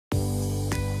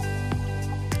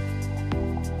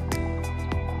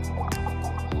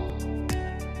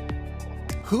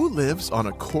Who lives on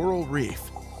a coral reef?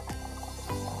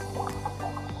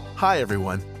 Hi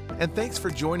everyone, and thanks for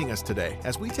joining us today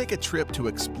as we take a trip to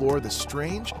explore the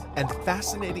strange and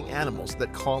fascinating animals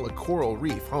that call a coral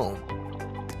reef home.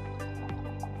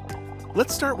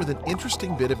 Let's start with an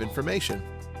interesting bit of information.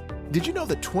 Did you know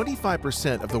that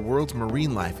 25% of the world's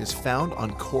marine life is found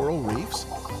on coral reefs?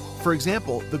 For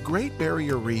example, the Great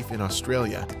Barrier Reef in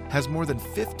Australia has more than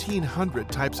 1,500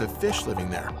 types of fish living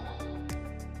there.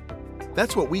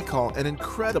 That's what we call an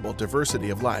incredible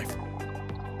diversity of life.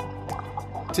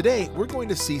 Today, we're going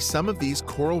to see some of these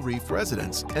coral reef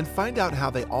residents and find out how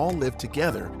they all live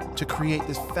together to create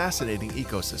this fascinating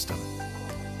ecosystem.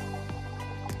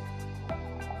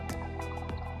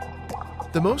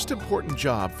 The most important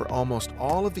job for almost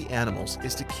all of the animals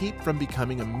is to keep from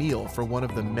becoming a meal for one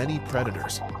of the many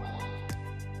predators.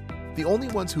 The only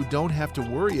ones who don't have to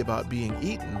worry about being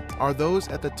eaten are those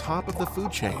at the top of the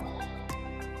food chain,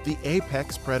 the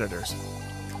apex predators.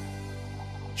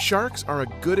 Sharks are a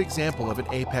good example of an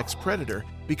apex predator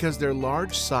because their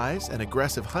large size and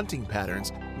aggressive hunting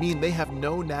patterns mean they have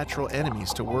no natural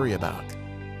enemies to worry about.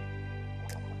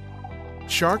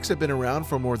 Sharks have been around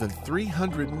for more than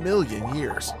 300 million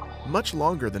years, much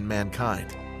longer than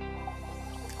mankind.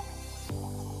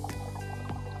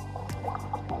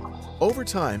 Over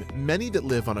time, many that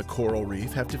live on a coral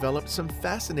reef have developed some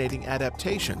fascinating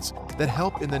adaptations that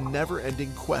help in the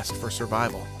never-ending quest for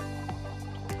survival.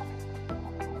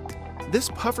 This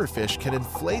pufferfish can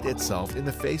inflate itself in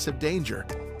the face of danger,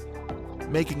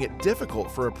 making it difficult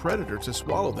for a predator to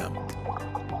swallow them.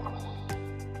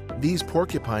 These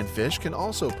porcupine fish can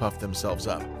also puff themselves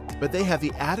up, but they have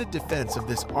the added defense of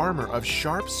this armor of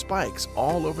sharp spikes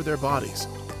all over their bodies.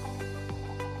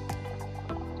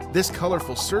 This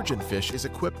colorful surgeonfish is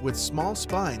equipped with small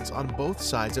spines on both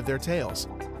sides of their tails.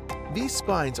 These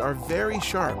spines are very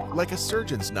sharp, like a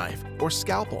surgeon's knife or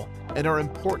scalpel, and are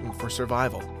important for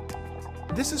survival.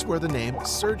 This is where the name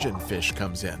surgeonfish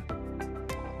comes in.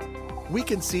 We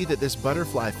can see that this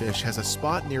butterfly fish has a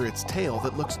spot near its tail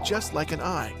that looks just like an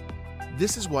eye.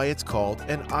 This is why it's called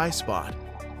an eye spot.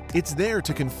 It's there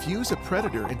to confuse a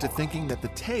predator into thinking that the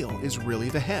tail is really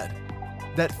the head.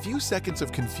 That few seconds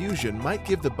of confusion might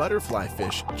give the butterfly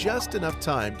fish just enough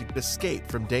time to escape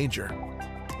from danger.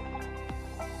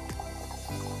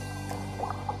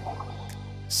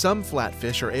 Some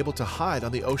flatfish are able to hide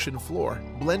on the ocean floor,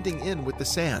 blending in with the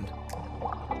sand.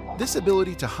 This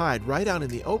ability to hide right out in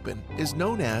the open is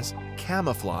known as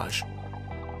camouflage.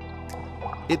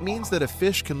 It means that a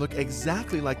fish can look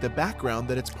exactly like the background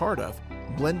that it's part of,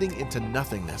 blending into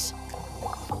nothingness.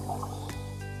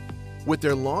 With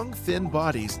their long, thin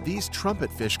bodies, these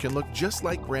trumpetfish can look just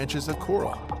like branches of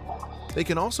coral. They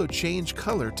can also change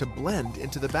color to blend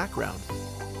into the background.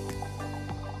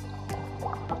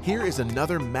 Here is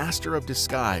another master of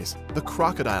disguise, the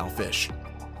crocodile fish.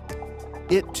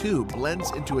 It too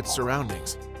blends into its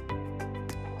surroundings.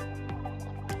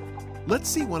 Let's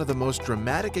see one of the most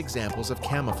dramatic examples of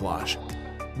camouflage.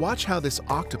 Watch how this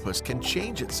octopus can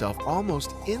change itself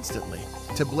almost instantly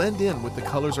to blend in with the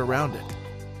colors around it.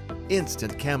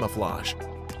 Instant camouflage.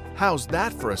 How's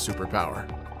that for a superpower?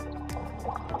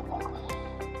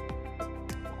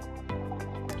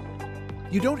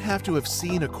 You don't have to have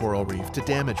seen a coral reef to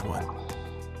damage one.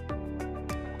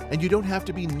 And you don't have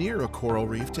to be near a coral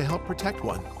reef to help protect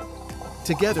one.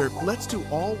 Together, let's do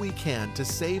all we can to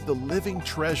save the living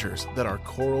treasures that are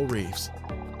coral reefs.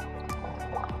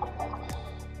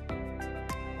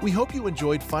 We hope you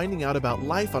enjoyed finding out about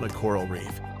life on a coral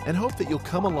reef and hope that you'll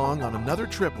come along on another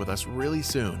trip with us really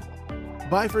soon.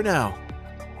 Bye for now.